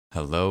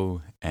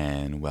Hello,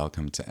 and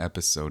welcome to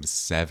episode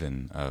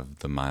 7 of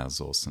the Miles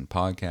Olson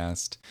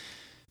podcast.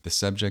 The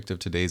subject of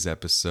today's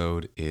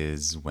episode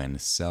is when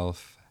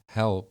self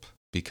help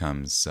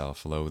becomes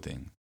self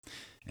loathing.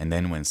 And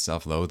then when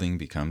self loathing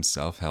becomes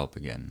self help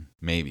again.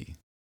 Maybe.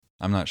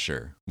 I'm not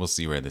sure. We'll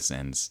see where this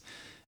ends.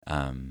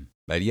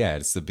 But yeah,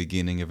 it's the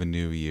beginning of a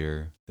new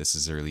year. This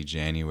is early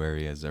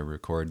January as I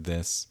record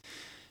this.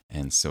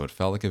 And so it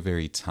felt like a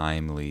very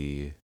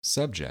timely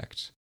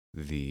subject.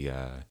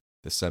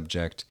 The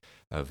subject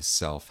of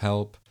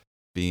self-help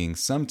being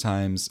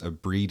sometimes a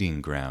breeding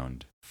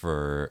ground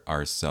for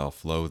our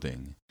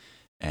self-loathing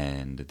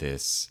and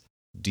this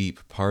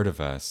deep part of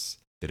us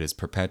that is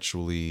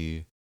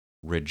perpetually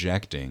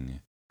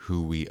rejecting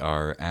who we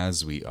are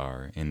as we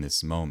are in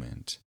this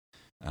moment,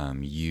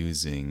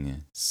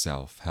 using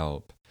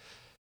self-help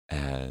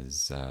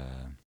as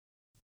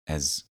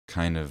as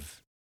kind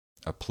of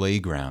a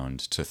playground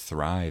to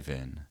thrive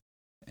in,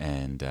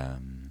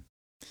 and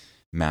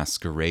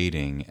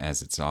masquerading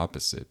as its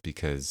opposite,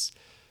 because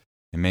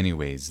in many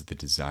ways the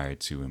desire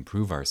to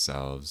improve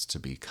ourselves, to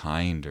be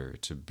kinder,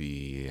 to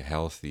be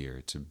healthier,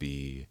 to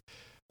be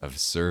of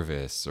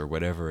service, or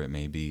whatever it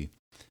may be,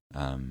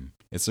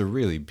 it's a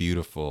really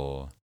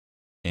beautiful,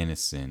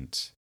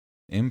 innocent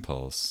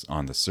impulse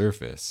on the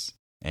surface,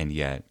 and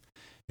yet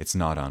it's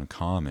not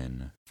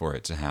uncommon for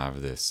it to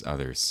have this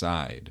other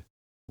side,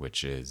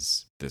 which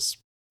is this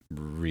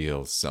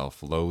real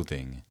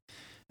self-loathing,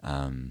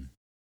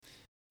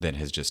 that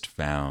has just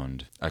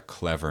found a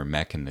clever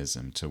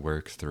mechanism to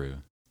work through.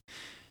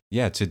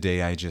 Yeah,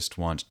 today I just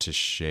want to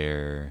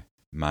share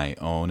my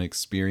own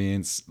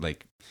experience,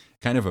 like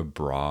kind of a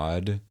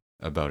broad,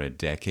 about a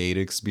decade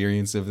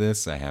experience of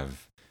this. I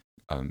have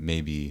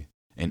maybe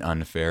an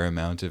unfair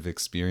amount of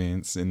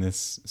experience in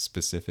this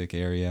specific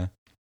area,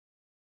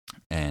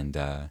 and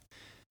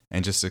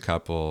just a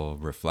couple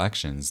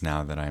reflections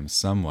now that I'm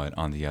somewhat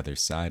on the other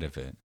side of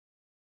it.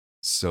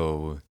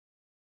 So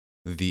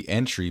the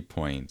entry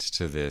point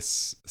to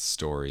this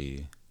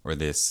story, or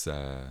this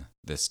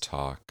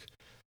talk,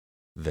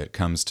 that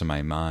comes to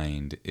my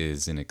mind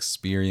is an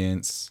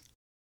experience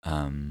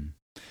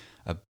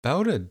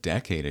about a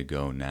decade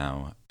ago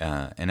now,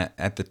 and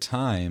at the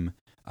time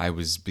I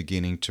was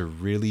beginning to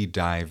really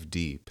dive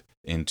deep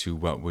into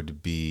what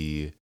would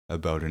be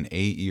about an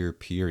 8-year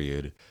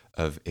period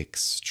of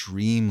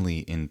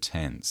extremely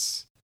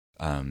intense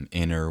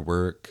inner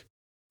work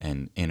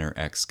and inner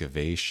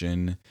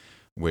excavation,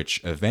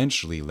 which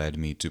eventually led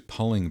me to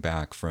pulling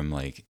back from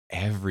like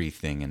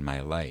everything in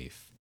my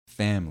life: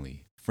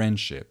 family,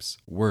 friendships,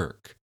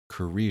 work,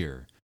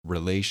 career,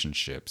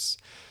 relationships.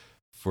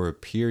 For a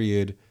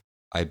period,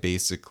 I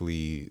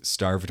basically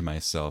starved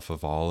myself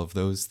of all of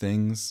those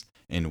things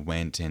and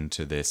went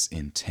into this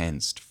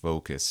intense,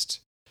 focused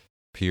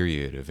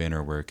period of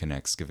inner work and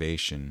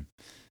excavation.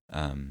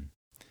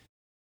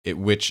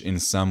 Which in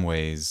some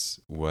ways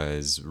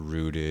was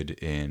rooted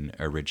in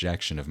a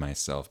rejection of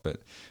myself,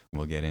 but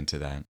we'll get into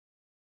that.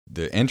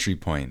 The entry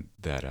point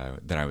that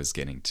I was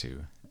getting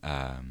to,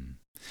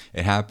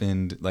 it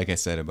happened, like I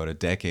said, about a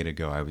decade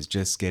ago. I was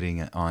just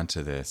getting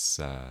onto this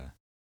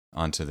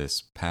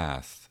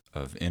path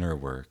of inner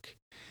work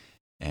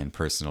and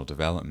personal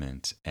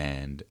development,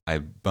 and I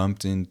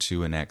bumped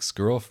into an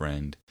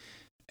ex-girlfriend,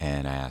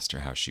 and I asked her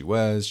how she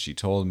was. She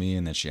told me,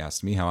 and then she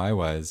asked me how I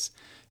was.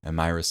 And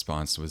my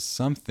response was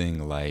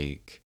something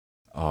like,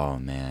 "Oh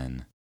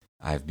man,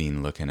 I've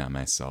been looking at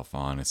myself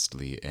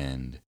honestly,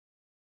 and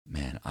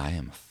man, I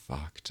am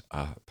fucked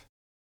up.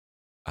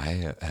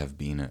 I have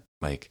been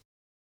like,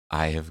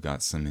 I have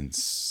got some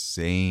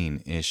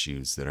insane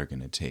issues that are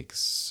going to take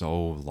so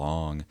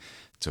long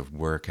to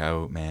work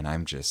out, man.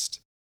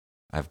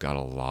 I've got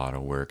a lot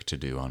of work to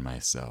do on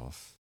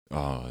myself.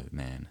 Oh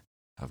man,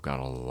 I've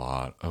got a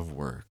lot of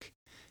work."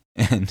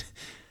 And,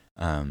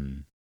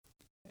 um,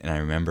 and I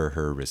remember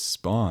her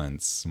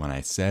response when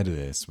I said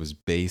this was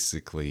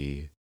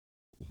basically,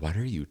 "What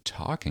are you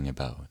talking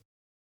about?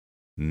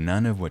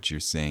 None of what you're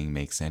saying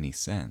makes any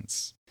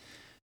sense."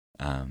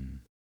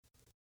 Um,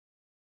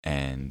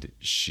 and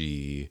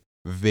she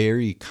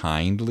very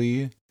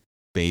kindly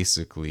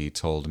basically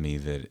told me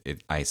that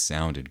I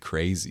sounded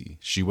crazy.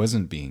 She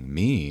wasn't being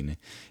mean.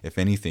 If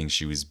anything,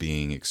 she was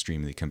being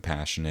extremely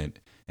compassionate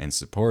and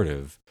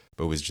supportive,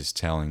 but was just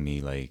telling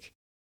me, like,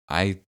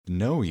 "I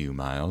know you,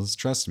 Miles.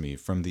 Trust me,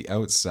 from the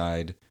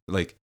outside,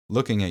 like,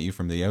 looking at you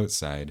from the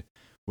outside,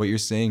 what you're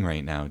saying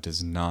right now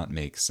does not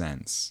make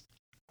sense.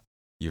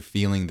 You're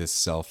feeling this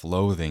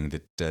self-loathing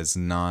that does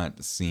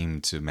not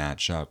seem to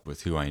match up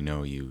with who I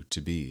know you to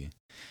be."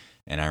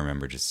 And I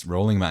remember just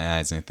rolling my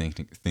eyes and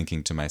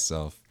thinking to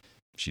myself,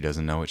 she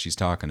doesn't know what she's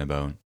talking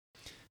about.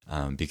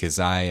 Because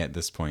I, at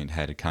this point,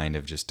 had kind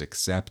of just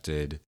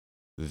accepted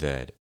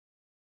that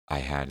I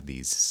had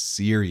these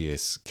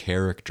serious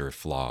character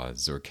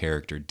flaws or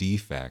character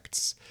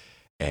defects,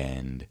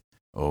 and it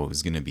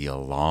was going to be a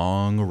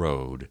long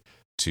road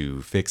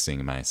to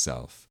fixing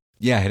myself.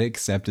 Yeah, I had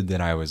accepted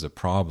that I was a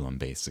problem,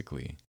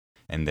 basically,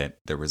 and that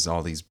there was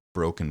all these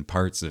broken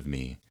parts of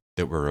me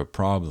that were a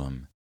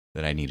problem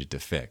that I needed to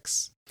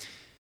fix.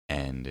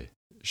 And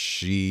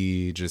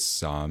she just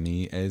saw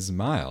me as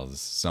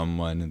Miles,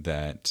 someone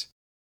that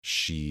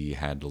she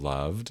had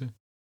loved,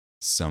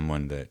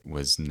 someone that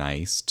was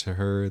nice to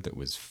her, that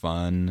was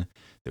fun,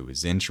 that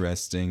was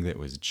interesting, that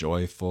was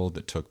joyful,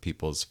 that took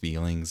people's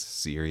feelings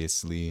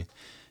seriously,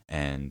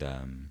 and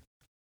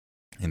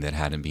and that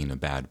hadn't been a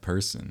bad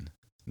person,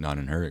 not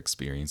in her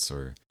experience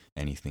or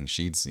anything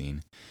she'd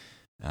seen.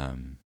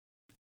 Um,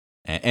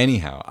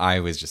 Anyhow, I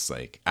was just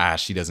like,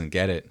 she doesn't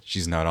get it.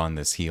 She's not on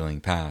this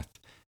healing path.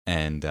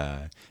 And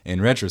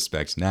in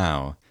retrospect,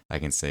 now I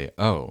can say,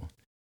 oh,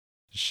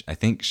 I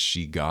think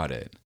she got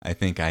it. I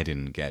think I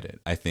didn't get it.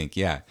 I think,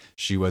 yeah,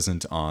 she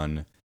wasn't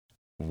on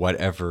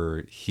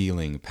whatever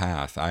healing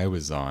path I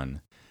was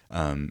on.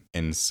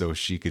 And so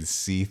she could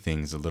see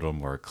things a little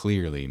more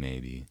clearly,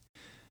 maybe.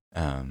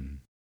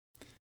 Um,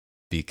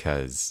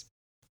 because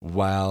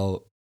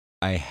while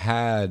I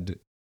had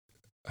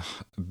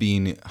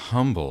been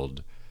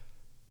humbled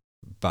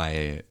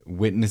by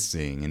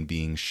witnessing and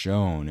being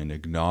shown and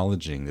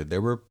acknowledging that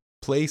there were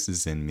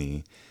places in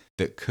me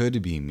that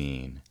could be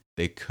mean,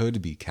 they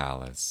could be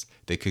callous,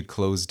 they could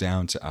close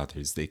down to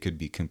others, they could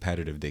be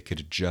competitive, they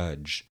could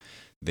judge,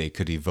 they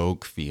could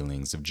evoke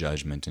feelings of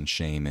judgment and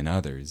shame in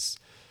others.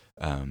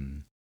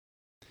 Um,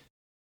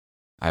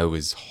 I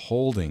was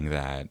holding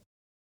that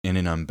in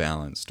an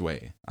unbalanced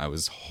way. I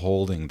was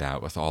holding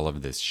that with all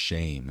of this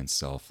shame and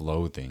self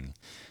loathing.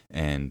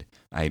 And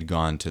I'd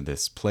gone to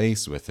this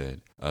place with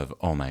it of,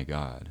 oh my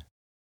God,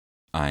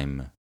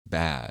 I'm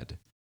bad.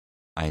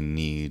 I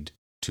need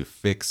to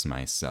fix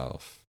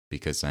myself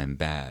because I'm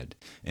bad.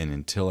 And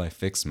until I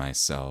fix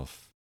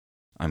myself,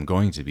 I'm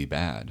going to be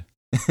bad.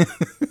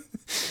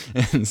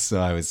 And so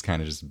I was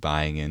kind of just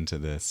buying into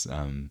this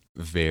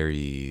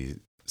very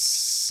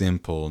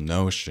simple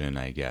notion,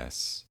 I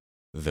guess,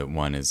 that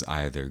one is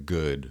either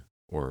good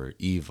or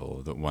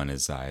evil, that one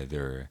is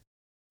either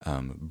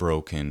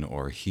broken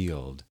or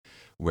healed,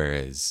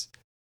 whereas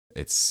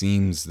it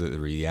seems that the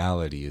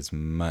reality is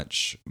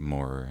much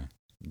more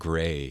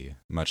gray,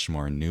 much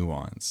more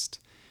nuanced,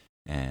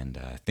 and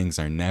things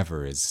are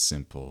never as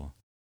simple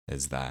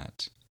as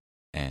that.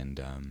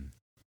 And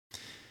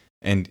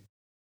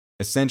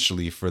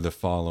essentially, for the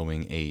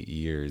following 8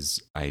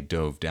 years, I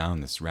dove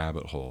down this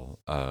rabbit hole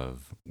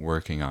of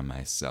working on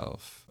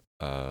myself,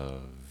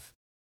 of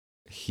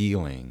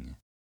healing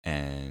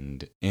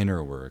and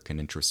inner work and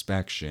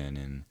introspection.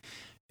 And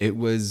it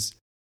was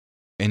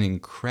an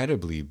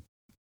incredibly,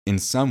 in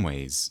some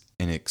ways,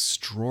 an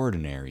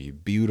extraordinary,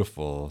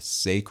 beautiful,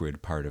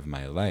 sacred part of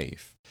my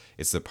life.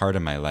 It's the part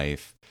of my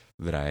life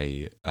that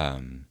I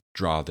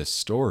draw this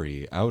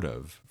story out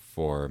of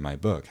for my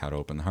book, How to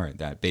Open the Heart,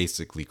 that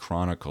basically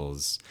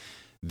chronicles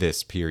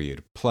this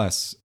period,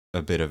 plus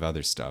a bit of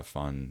other stuff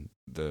on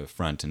the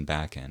front and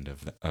back end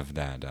of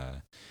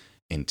that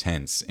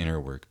intense inner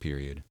work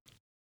period.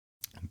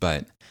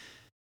 But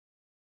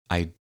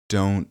I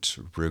don't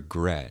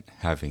regret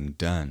having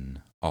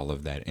done all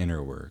of that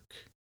inner work.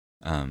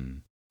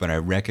 But I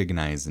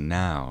recognize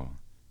now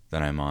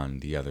that I'm on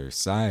the other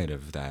side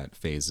of that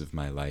phase of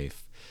my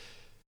life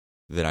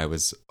that I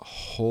was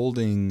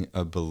holding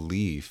a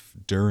belief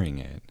during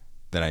it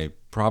that I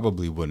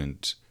probably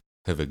wouldn't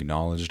have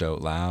acknowledged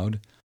out loud.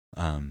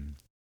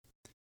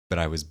 But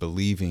I was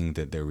believing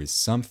that there was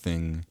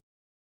something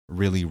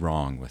really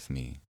wrong with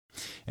me.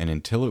 And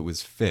until it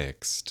was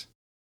fixed,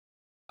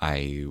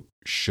 I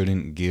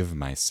shouldn't give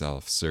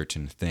myself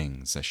certain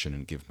things. I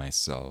shouldn't give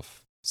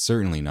myself,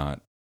 certainly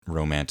not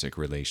romantic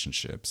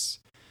relationships,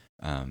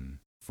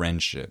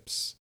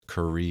 friendships,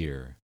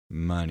 career,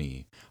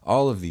 money,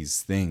 all of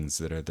these things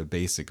that are the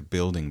basic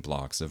building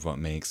blocks of what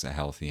makes a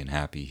healthy and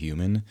happy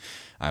human.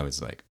 I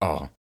was like,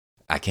 oh,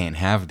 I can't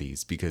have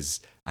these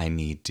because I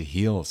need to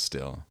heal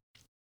still.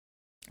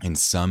 And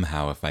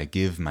somehow, if I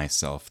give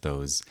myself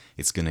those,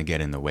 it's going to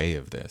get in the way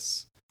of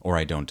this, or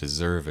I don't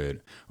deserve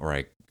it,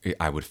 or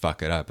I would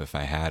fuck it up if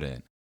I had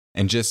it.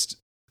 And just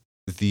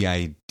the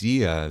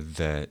idea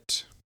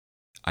that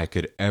I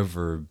could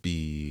ever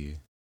be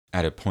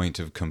at a point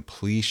of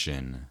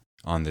completion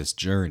on this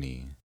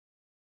journey,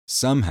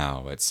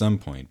 somehow, at some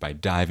point, by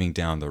diving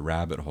down the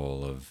rabbit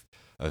hole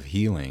of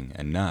healing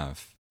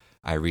enough,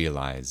 I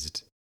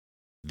realized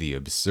the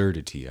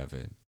absurdity of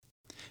it.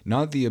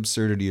 Not the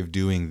absurdity of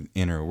doing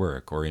inner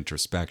work or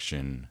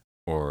introspection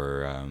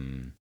or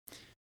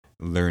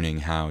learning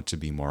how to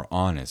be more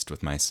honest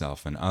with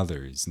myself and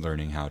others,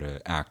 learning how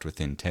to act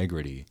with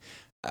integrity.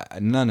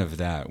 None of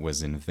that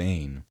was in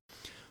vain.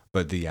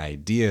 But the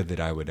idea that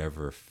I would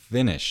ever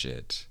finish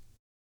it,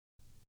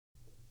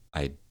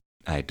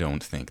 I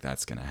don't think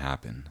that's going to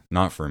happen.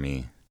 Not for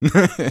me.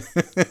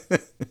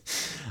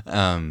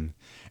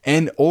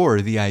 And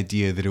or the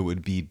idea that it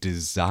would be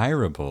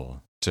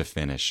desirable to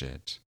finish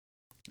it.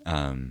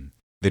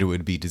 That it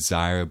would be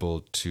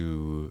desirable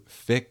to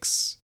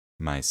fix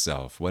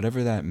myself,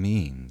 whatever that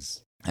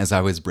means. As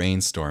I was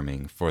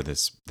brainstorming for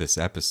this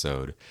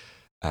episode,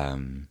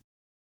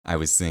 I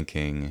was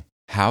thinking,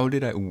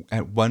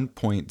 at one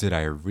point did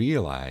I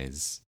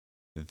realize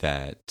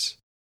that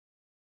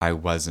I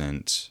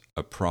wasn't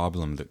a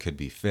problem that could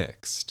be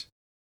fixed.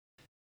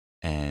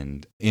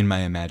 And in my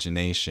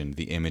imagination,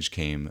 the image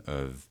came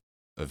of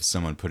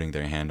someone putting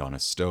their hand on a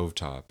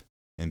stovetop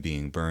and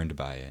being burned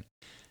by it,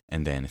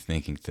 and then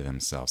thinking to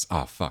themselves,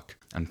 "Ah, fuck,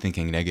 I'm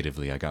thinking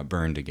negatively. I got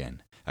burned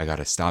again. I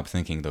gotta stop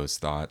thinking those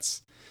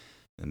thoughts."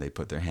 And they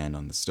put their hand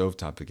on the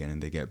stovetop again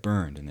and they get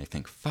burned, and they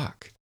think,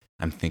 "Fuck,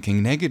 I'm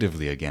thinking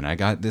negatively again. I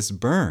got this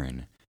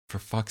burn. For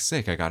fuck's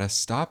sake, I gotta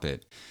stop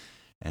it."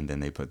 And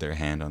then they put their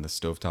hand on the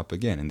stovetop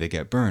again and they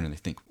get burned, and they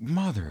think,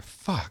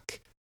 "Motherfuck,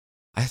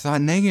 I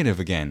thought negative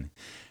again."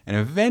 And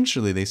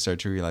eventually they start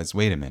to realize,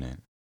 wait a minute,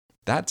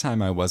 that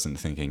time I wasn't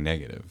thinking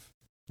negative.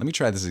 Let me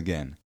try this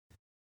again.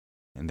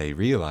 And they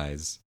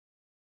realize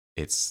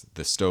it's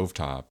the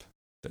stovetop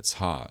that's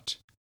hot,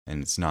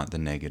 and it's not the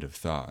negative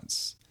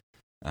thoughts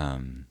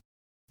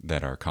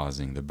that are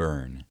causing the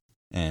burn.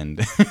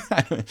 And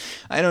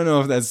I don't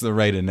know if that's the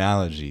right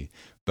analogy,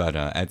 but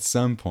at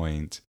some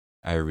point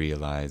I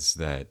realized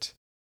that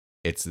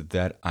it's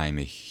that I'm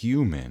a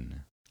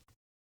human,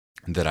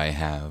 that I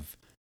have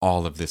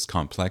all of this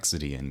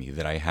complexity in me,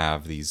 that I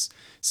have these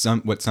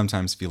what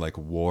sometimes feel like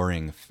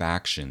warring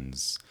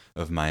factions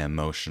of my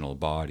emotional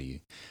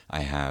body.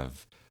 I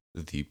have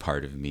the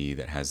part of me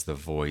that has the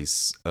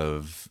voice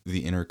of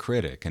the inner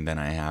critic, and then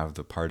I have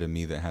the part of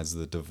me that has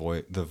the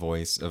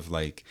voice of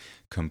like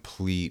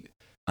complete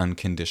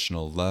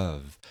unconditional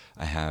love.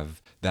 I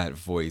have that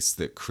voice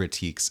that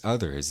critiques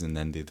others, and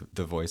then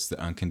the voice that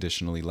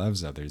unconditionally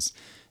loves others.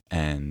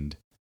 And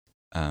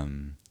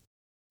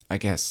I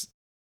guess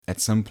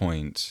at some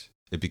point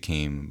it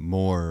became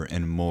more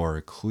and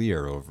more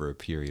clear over a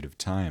period of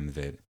time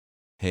that,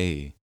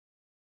 hey,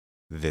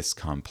 this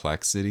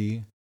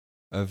complexity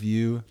of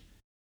you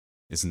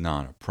is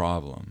not a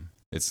problem.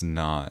 It's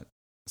not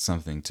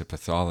something to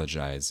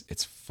pathologize.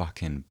 It's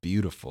fucking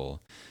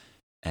beautiful.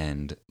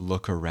 And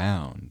look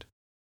around.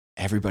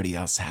 Everybody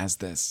else has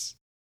this.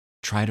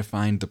 Try to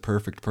find the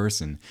perfect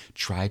person.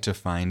 Try to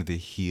find the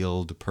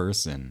healed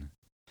person.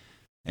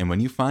 And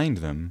when you find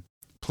them,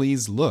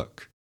 please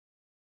look.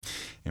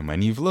 And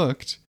when you've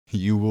looked,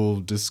 you will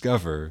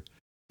discover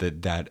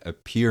that that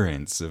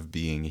appearance of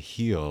being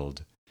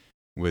healed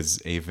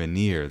was a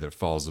veneer that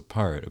falls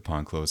apart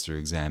upon closer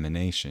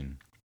examination.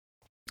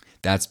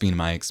 That's been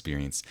my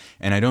experience.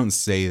 And I don't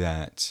say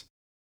that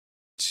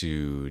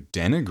to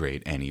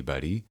denigrate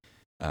anybody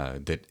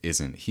that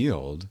isn't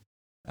healed.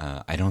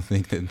 I don't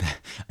think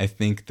I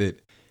think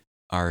that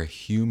our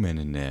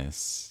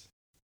humanness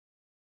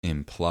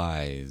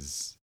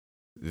implies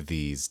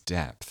these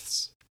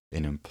depths.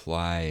 It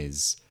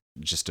implies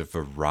just a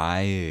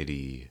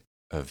variety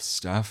of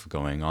stuff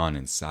going on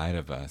inside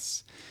of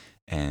us.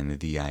 And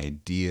the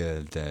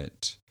idea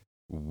that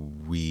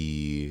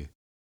we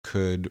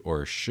could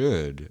or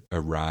should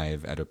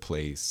arrive at a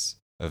place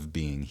of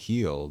being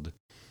healed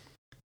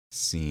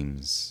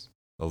seems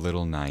a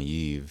little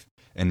naive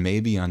and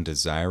maybe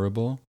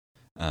undesirable.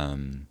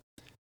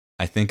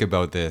 I think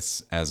about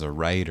this as a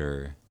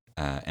writer,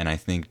 and I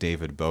think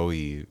David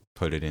Bowie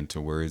put it into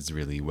words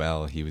really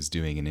well. He was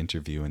doing an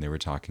interview and they were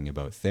talking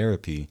about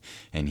therapy,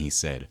 and he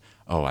said,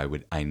 "Oh,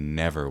 I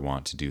never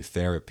want to do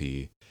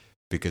therapy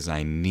because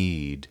I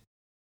need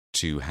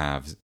to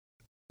have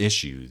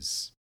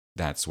issues.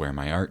 That's where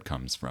my art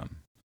comes from.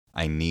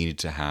 I need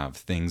to have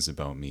things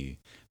about me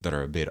that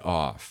are a bit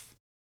off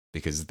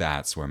because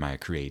that's where my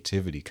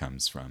creativity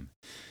comes from."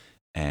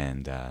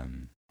 And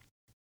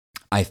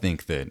I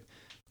think that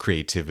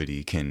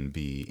creativity can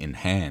be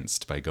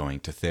enhanced by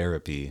going to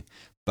therapy,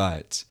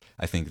 but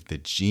I think the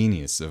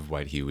genius of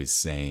what he was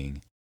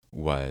saying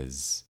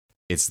was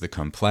it's the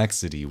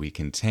complexity we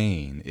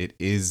contain. It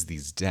is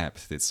these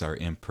depths. It's our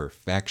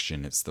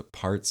imperfection. It's the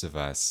parts of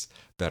us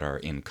that are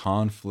in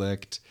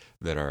conflict,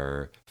 that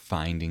are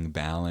finding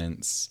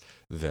balance,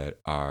 that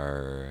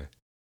are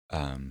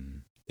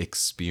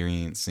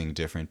experiencing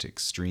different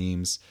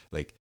extremes.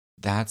 Like,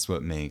 that's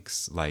what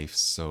makes life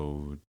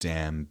so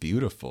damn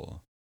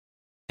beautiful.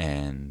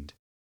 And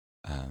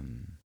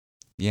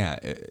yeah,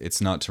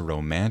 it's not to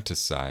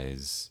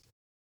romanticize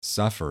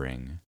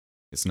suffering.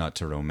 It's not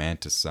to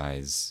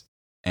romanticize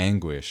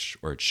anguish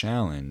or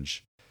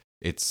challenge.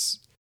 It's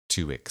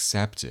to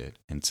accept it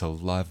and to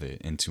love it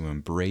and to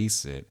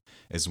embrace it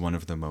as one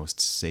of the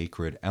most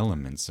sacred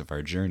elements of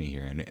our journey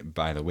here. And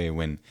by the way,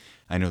 when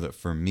I know that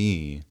for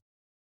me,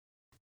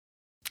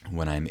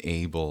 when I'm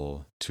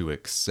able to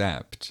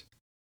accept,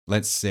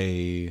 let's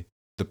say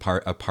a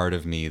part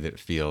of me that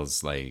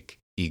feels like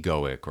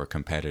egoic or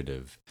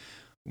competitive,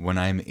 when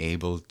I'm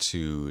able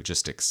to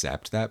just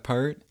accept that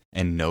part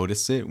and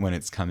notice it when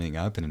it's coming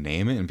up and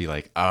name it and be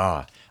like,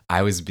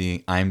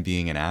 I'm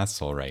being an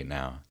asshole right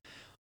now.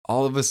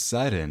 All of a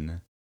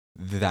sudden,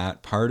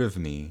 that part of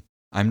me,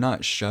 I'm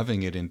not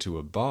shoving it into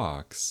a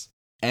box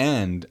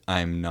and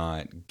I'm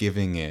not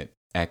giving it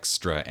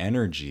extra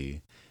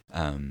energy.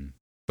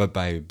 But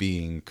by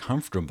being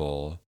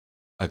comfortable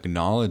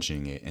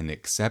acknowledging it and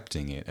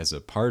accepting it as a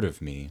part of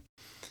me,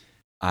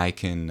 I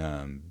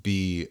can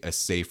be a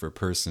safer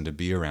person to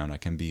be around. I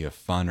can be a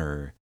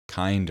funner,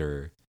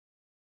 kinder,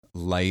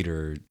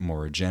 lighter,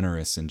 more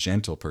generous and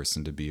gentle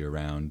person to be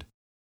around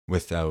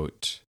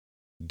without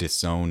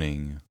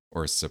disowning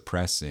or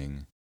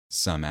suppressing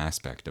some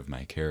aspect of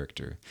my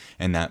character.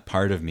 And that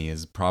part of me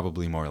is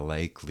probably more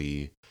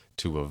likely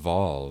to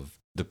evolve,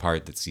 the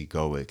part that's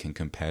egoic and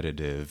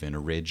competitive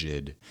and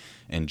rigid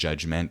and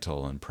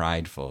judgmental and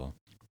prideful.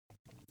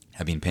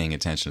 I've been paying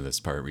attention to this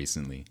part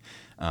recently.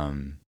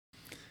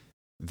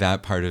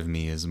 That part of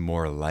me is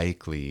more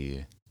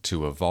likely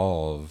to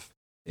evolve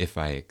if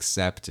I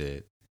accept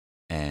it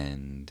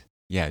and,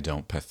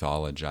 don't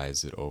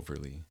pathologize it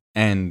overly.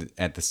 And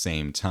at the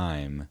same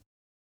time,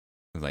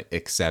 like,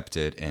 accept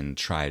it and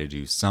try to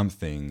do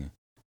something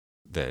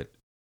that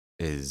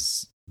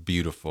is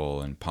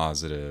beautiful and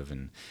positive.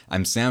 And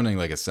I'm sounding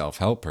like a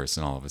self-help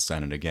person all of a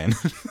sudden again.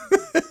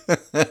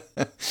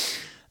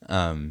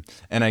 And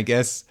I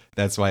guess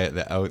that's why at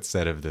the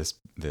outset of this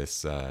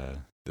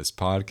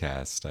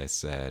podcast, I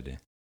said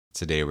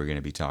today we're going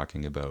to be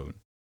talking about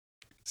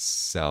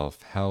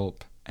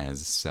self-help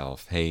as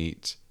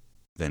self-hate,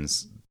 then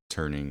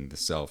turning the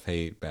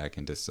self-hate back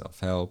into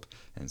self-help,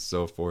 and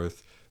so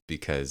forth.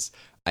 Because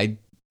I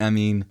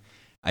mean,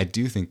 I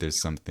do think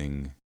there's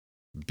something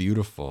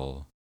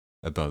beautiful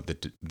about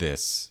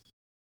this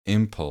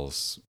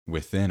impulse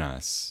within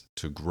us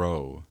to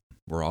grow.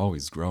 We're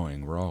always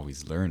growing, we're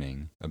always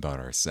learning about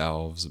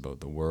ourselves, about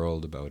the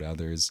world, about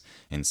others.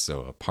 And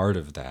so a part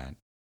of that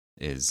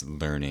is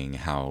learning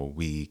how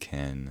we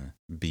can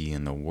be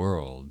in the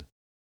world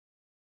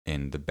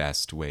in the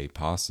best way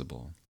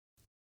possible.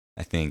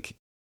 I think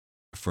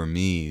for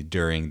me,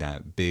 during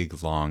that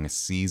big long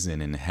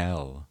season in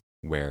hell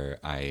where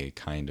I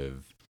kind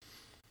of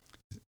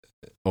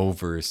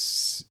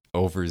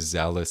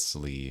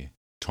overzealously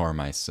tore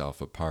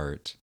myself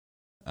apart,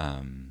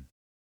 I'm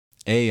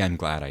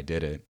glad I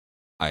did it.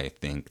 I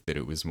think that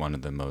it was one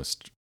of the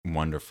most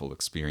wonderful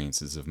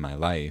experiences of my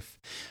life.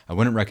 I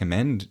wouldn't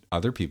recommend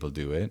other people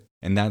do it.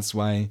 And that's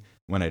why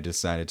when I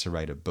decided to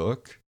write a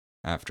book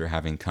after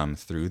having come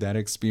through that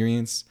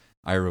experience,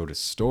 I wrote a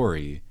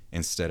story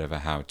instead of a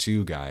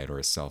how-to guide or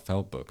a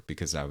self-help book,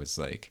 because I was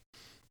like,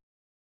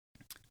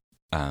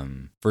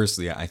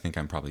 firstly, I think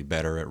I'm probably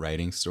better at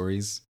writing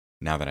stories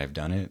now that I've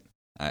done it.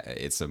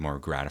 It's a more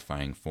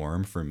gratifying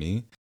form for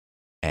me.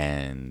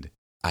 And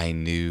I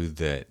knew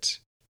that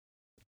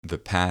the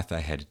path I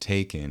had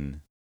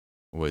taken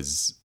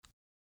was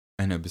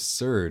an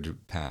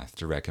absurd path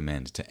to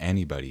recommend to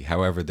anybody.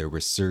 However, there were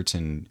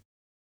certain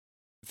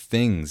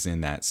things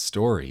in that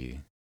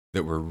story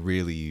that were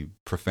really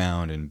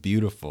profound and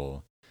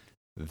beautiful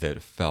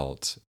that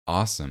felt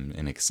awesome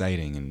and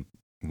exciting and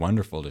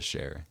wonderful to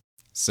share.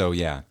 So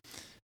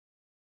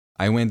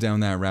I went down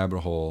that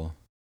rabbit hole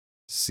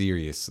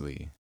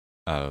seriously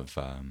of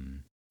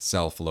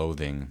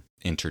self-loathing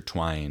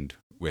intertwined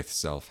with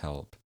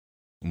self-help.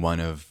 One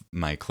of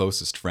my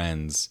closest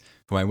friends,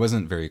 who I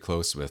wasn't very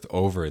close with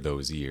over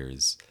those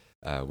years,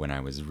 when I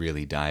was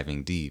really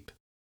diving deep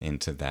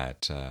into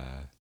that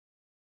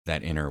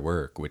inner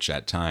work, which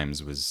at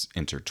times was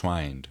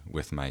intertwined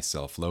with my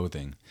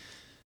self-loathing,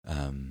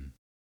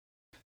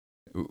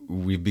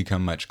 we've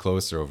become much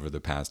closer over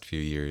the past few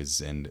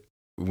years. And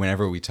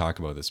whenever we talk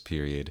about this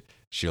period,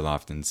 she'll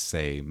often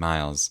say,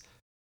 Miles,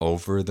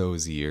 over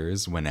those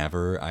years,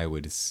 whenever I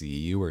would see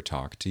you or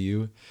talk to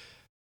you,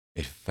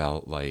 it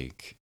felt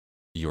like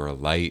your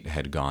light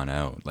had gone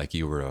out, like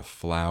you were a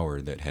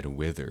flower that had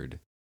withered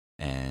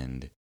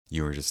and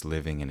you were just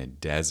living in a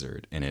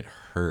desert, and it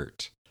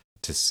hurt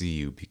to see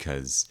you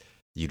because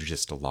you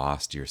just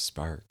lost your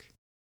spark.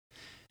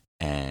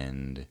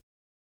 And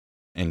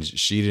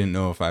she didn't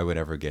know if I would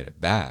ever get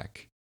it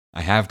back.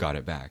 I have got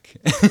it back.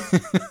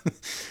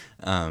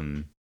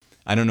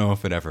 I don't know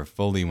if it ever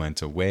fully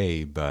went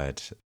away,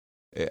 but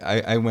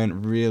I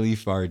went really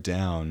far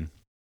down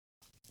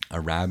a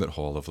rabbit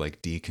hole of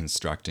like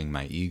deconstructing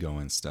my ego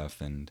and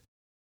stuff. And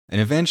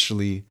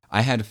eventually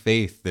I had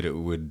faith that it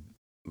would,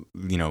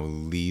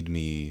 lead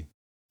me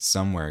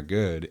somewhere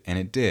good. And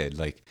it did.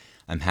 Like,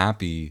 I'm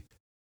happy.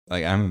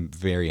 Like, I'm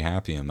very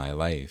happy in my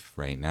life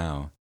right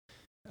now.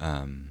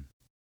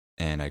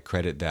 And I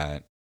credit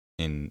that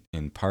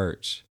in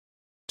part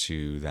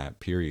to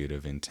that period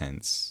of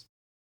intense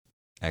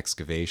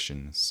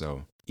excavation.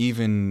 So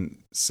even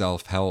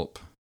self-help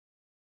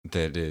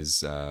that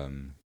is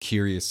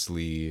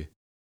curiously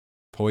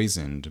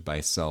poisoned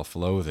by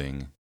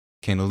self-loathing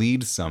can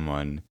lead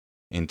someone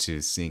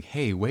into seeing,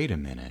 hey, wait a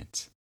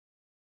minute.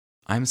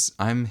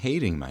 I'm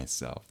hating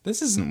myself.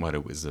 This isn't what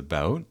it was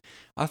about.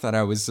 I thought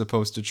I was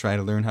supposed to try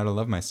to learn how to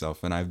love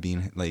myself, and I've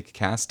been like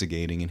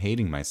castigating and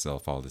hating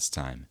myself all this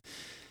time.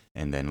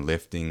 And then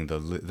lifting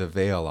the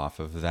veil off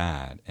of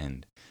that,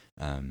 and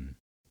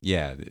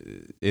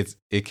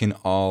it can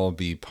all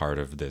be part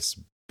of this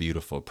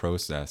beautiful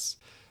process.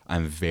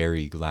 I'm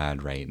very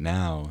glad right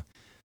now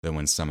that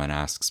when someone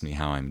asks me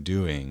how I'm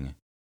doing,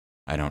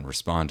 I don't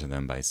respond to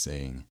them by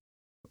saying,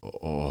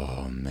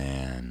 "Oh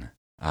man,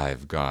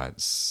 I've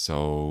got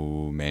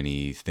so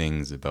many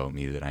things about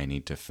me that I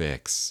need to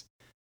fix,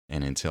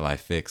 and until I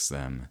fix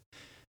them,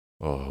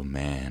 oh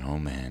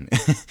man."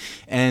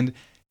 And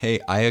hey,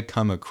 I had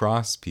come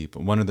across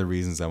people. One of the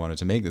reasons I wanted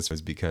to make this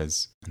was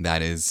because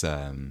that is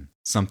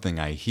something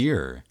I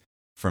hear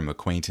from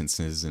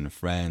acquaintances and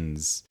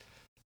friends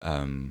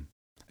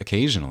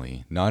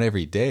occasionally, not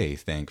every day,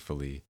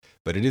 thankfully,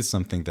 but it is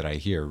something that I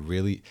hear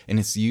really, and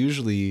it's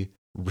usually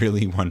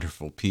really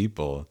wonderful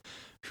people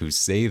who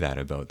say that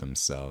about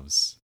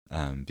themselves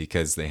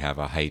because they have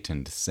a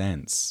heightened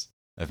sense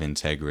of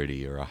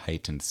integrity or a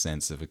heightened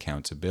sense of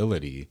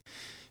accountability.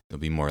 They'll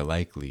be more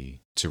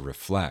likely to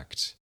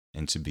reflect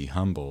and to be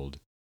humbled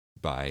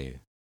by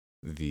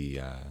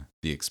the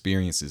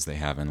experiences they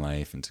have in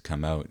life, and to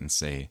come out and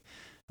say,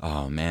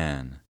 "Oh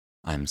man,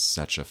 I'm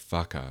such a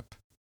fuck up.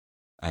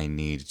 I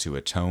need to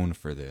atone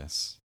for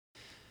this."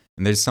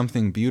 And there's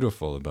something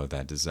beautiful about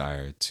that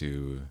desire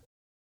to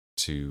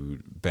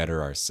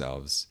better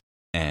ourselves.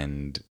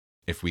 And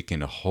if we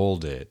can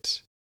hold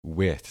it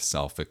with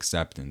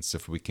self-acceptance,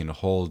 if we can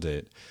hold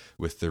it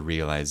with the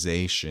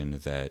realization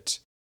that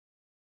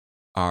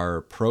our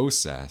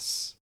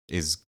process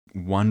is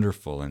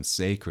wonderful and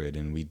sacred,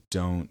 and we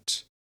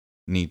don't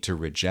need to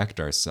reject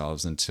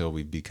ourselves until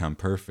we become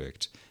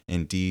perfect.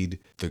 Indeed,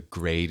 the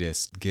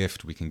greatest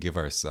gift we can give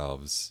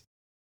ourselves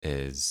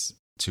is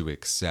to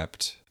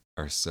accept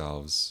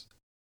ourselves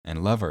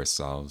and love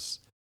ourselves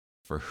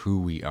for who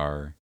we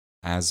are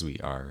as we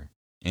are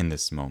in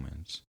this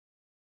moment.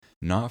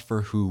 Not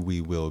for who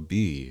we will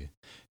be,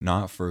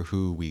 not for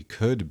who we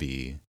could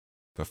be,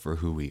 but for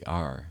who we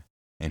are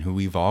and who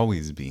we've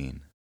always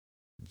been.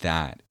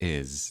 That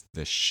is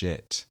the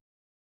shit.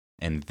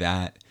 And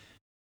that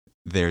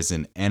there's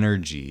an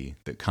energy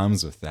that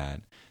comes with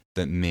that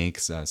that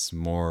makes us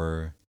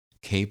more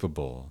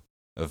capable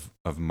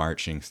of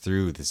marching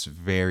through this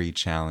very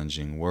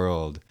challenging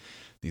world,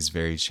 these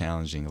very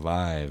challenging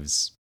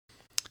lives,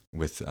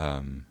 with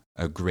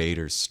a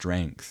greater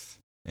strength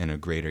and a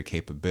greater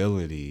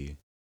capability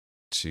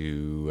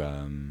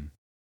to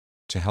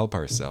help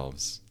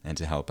ourselves and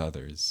to help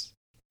others.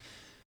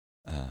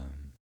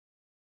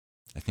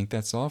 I think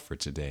that's all for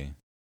today.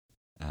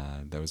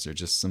 Those are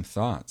just some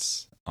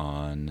thoughts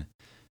on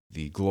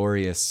the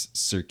glorious,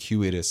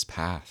 circuitous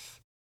path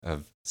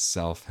of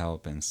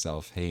self-help and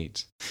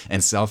self-hate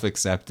and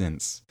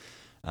self-acceptance.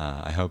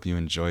 I hope you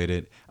enjoyed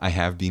it. I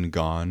have been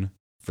gone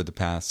for the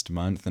past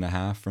month and a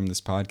half from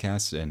this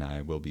podcast, and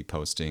I will be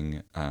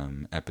posting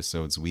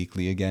episodes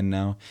weekly again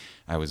now.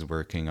 I was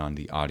working on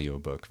the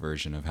audiobook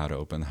version of How to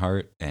Open the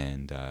Heart,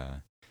 and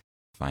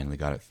finally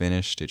got it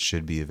finished. It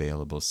should be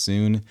available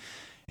soon.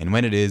 And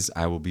when it is,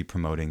 I will be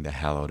promoting the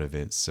hell out of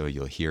it, so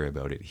you'll hear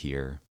about it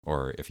here.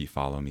 Or if you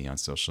follow me on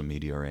social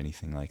media or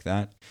anything like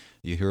that,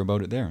 you hear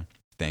about it there.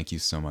 Thank you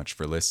so much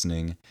for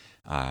listening.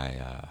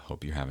 I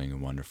hope you're having a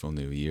wonderful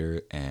new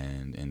year.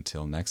 And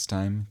until next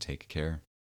time, take care.